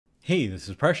Hey, this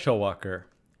is Presh Talwalkar.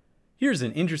 Here's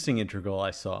an interesting integral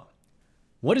I saw.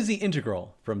 What is the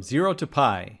integral from 0 to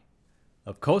pi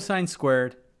of cosine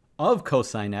squared of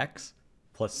cosine x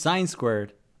plus sine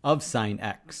squared of sine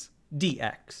x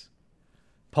dx?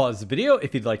 Pause the video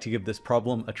if you'd like to give this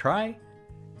problem a try,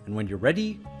 and when you're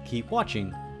ready, keep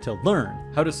watching to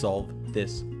learn how to solve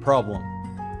this problem.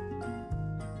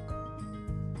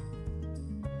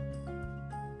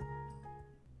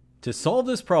 To solve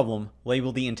this problem,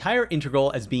 label the entire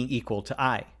integral as being equal to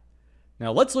I.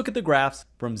 Now let's look at the graphs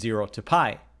from 0 to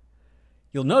pi.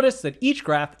 You'll notice that each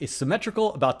graph is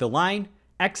symmetrical about the line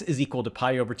x is equal to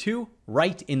pi over 2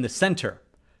 right in the center.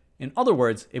 In other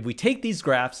words, if we take these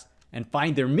graphs and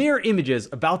find their mirror images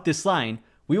about this line,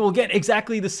 we will get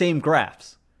exactly the same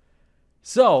graphs.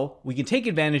 So we can take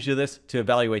advantage of this to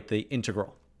evaluate the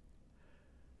integral.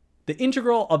 The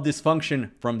integral of this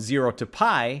function from 0 to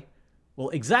pi will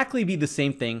exactly be the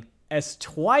same thing as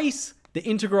twice the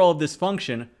integral of this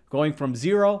function going from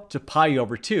 0 to pi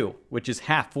over 2, which is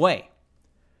halfway.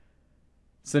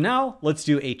 So now let's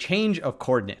do a change of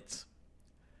coordinates.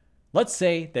 Let's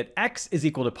say that x is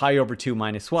equal to pi over 2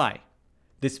 minus y.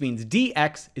 This means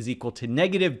dx is equal to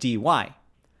negative dy.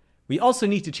 We also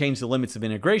need to change the limits of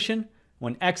integration.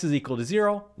 When x is equal to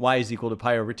 0, y is equal to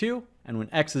pi over 2, and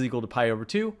when x is equal to pi over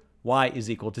 2, y is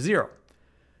equal to 0.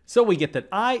 So we get that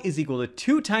I is equal to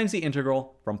 2 times the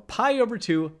integral from pi over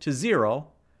 2 to 0.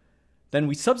 Then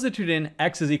we substitute in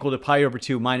x is equal to pi over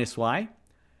 2 minus y.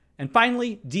 And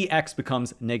finally, dx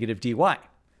becomes negative dy.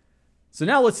 So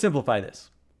now let's simplify this.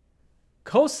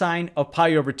 Cosine of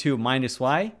pi over 2 minus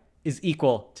y is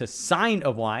equal to sine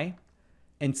of y.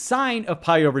 And sine of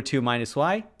pi over 2 minus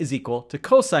y is equal to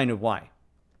cosine of y.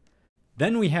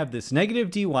 Then we have this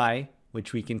negative dy,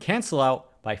 which we can cancel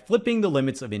out by flipping the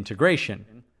limits of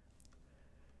integration.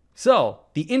 So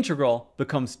the integral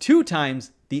becomes 2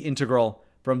 times the integral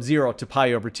from 0 to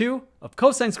pi over 2 of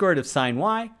cosine squared of sine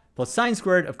y plus sine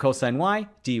squared of cosine y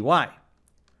dy.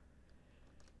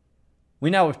 We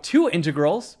now have two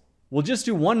integrals. We'll just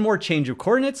do one more change of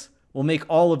coordinates. We'll make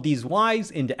all of these y's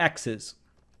into x's.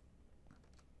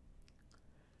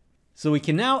 So we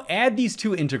can now add these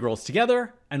two integrals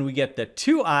together, and we get that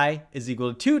 2I is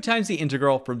equal to 2 times the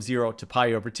integral from 0 to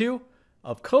pi over 2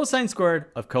 of cosine squared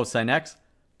of cosine x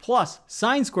plus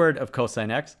sine squared of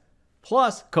cosine x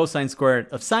plus cosine squared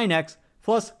of sine x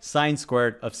plus sine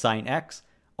squared of sine x,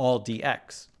 all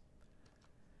dx.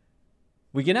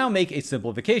 We can now make a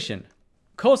simplification.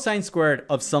 Cosine squared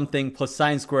of something plus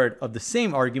sine squared of the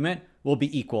same argument will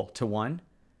be equal to 1.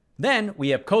 Then we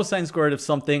have cosine squared of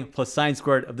something plus sine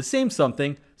squared of the same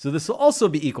something, so this will also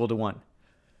be equal to 1.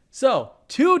 So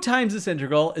 2 times this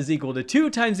integral is equal to 2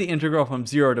 times the integral from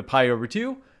 0 to pi over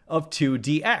 2 of 2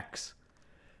 dx.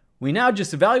 We now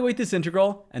just evaluate this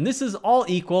integral, and this is all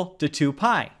equal to 2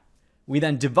 pi. We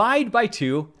then divide by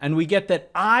 2, and we get that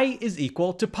I is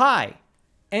equal to pi.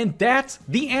 And that's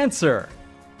the answer.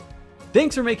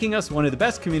 Thanks for making us one of the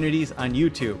best communities on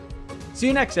YouTube. See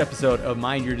you next episode of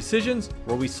Mind Your Decisions,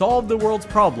 where we solve the world's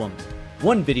problems,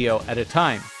 one video at a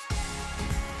time.